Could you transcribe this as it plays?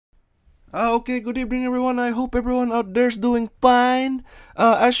Okay, good evening everyone. I hope everyone out there's doing fine.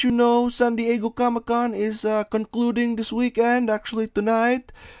 As you know, San Diego Comic-Con is concluding this weekend, actually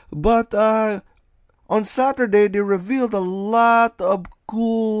tonight. But on Saturday, they revealed a lot of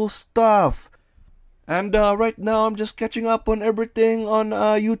cool stuff. And right now, I'm just catching up on everything on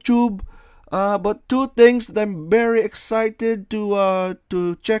YouTube. But two things that I'm very excited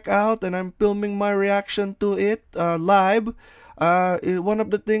to check out, and I'm filming my reaction to it live. One of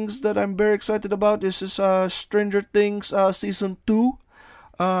the things that I'm very excited about is Stranger Things season 2.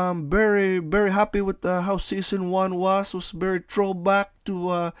 Very happy with how season 1 was very throwback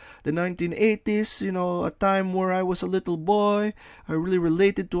to the 1980s, a time where I was a little boy. I really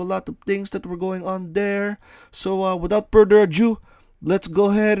related to a lot of things that were going on there. So without further ado, let's go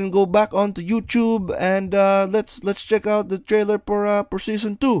ahead and go back onto YouTube and let's check out the trailer for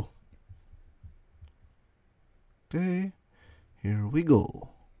season 2. Okay, here we go.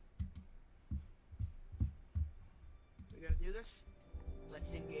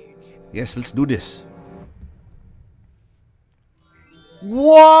 Yes, let's do this.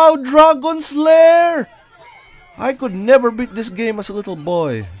 Wow, Dragon Slayer! I could never beat this game as a little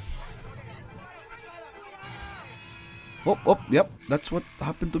boy. Oh, yep, that's what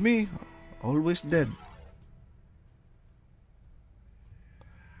happened to me. Always dead.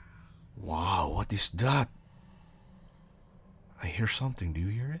 Wow, what is that? I hear something. Do you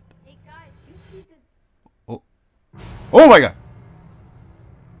hear it? Hey guys, do you see the... Oh. Oh my god!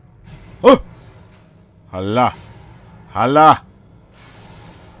 Oh! Hala! Hala!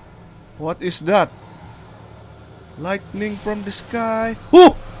 What is that? Lightning from the sky.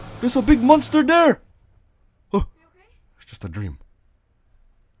 Oh! There's a big monster there! Oh! It's just a dream.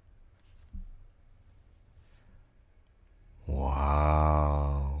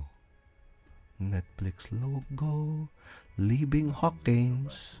 Wow. Netflix logo. Leaving Hawk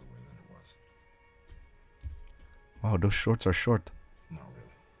Games. Wow, those shorts are short. I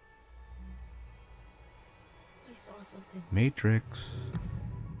saw something. Matrix.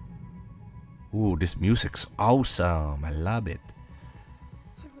 Ooh, this music's awesome. I love it.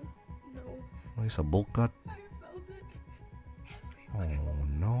 I don't know. Oh, it's a bowl cut. I felt it. Oh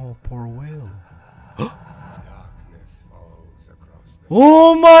no, poor Will.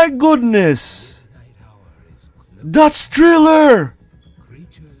 Oh my goodness! That's Thriller!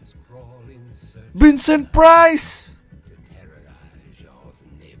 Vincent Price!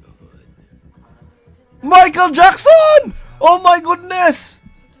 Michael Jackson! Oh my goodness!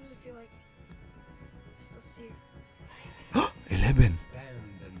 Sometimes I feel like I still see it. 11.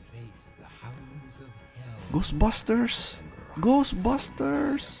 Ghostbusters!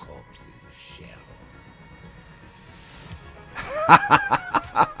 Ghostbusters!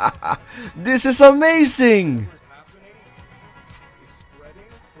 This is amazing!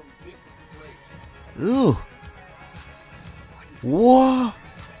 Ooh. Wow.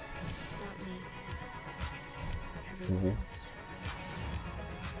 Not me.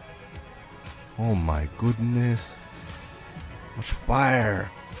 Oh my goodness. Much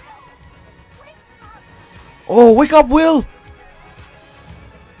fire. Oh, wake up, Will!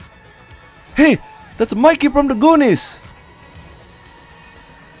 Hey, that's Mikey from the Goonies!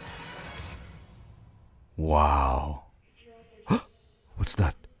 Wow. What's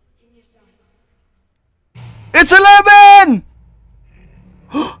that? It's 11!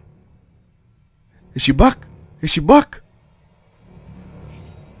 Is she back? Is she back?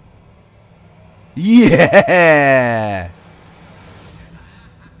 Yeah!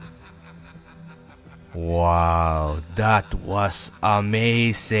 Wow, that was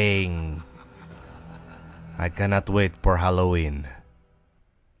amazing. I cannot wait for Halloween.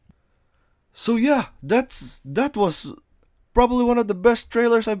 So yeah, that was probably one of the best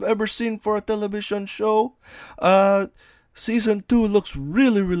trailers I've ever seen for a television show. Season 2 looks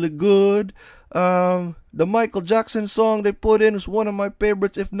really good. The Michael Jackson song they put in is one of my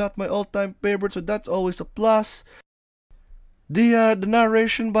favorites, if not my all-time favorite, so that's always a plus. The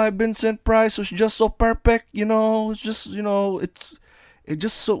narration by Vincent Price was just so perfect, it's just, it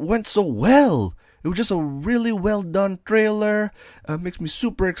just went so well. It was just a really well done trailer. Makes me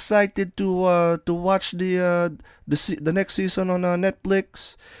super excited to watch the next season on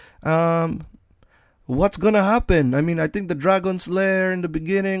Netflix. What's gonna happen? I mean, I think the Dragon's Lair in the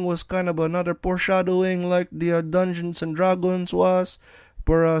beginning was kind of another foreshadowing, like the Dungeons and Dragons was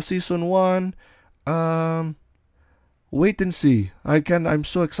for season 1. Wait and see. I'm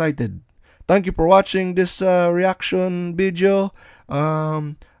so excited. Thank you for watching this reaction video.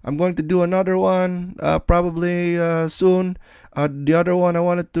 I'm going to do another one probably soon. The other one I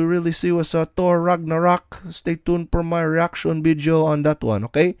wanted to really see was Thor Ragnarok. Stay tuned for my reaction video on that one,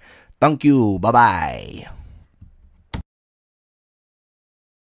 okay? Thank you. Bye-bye.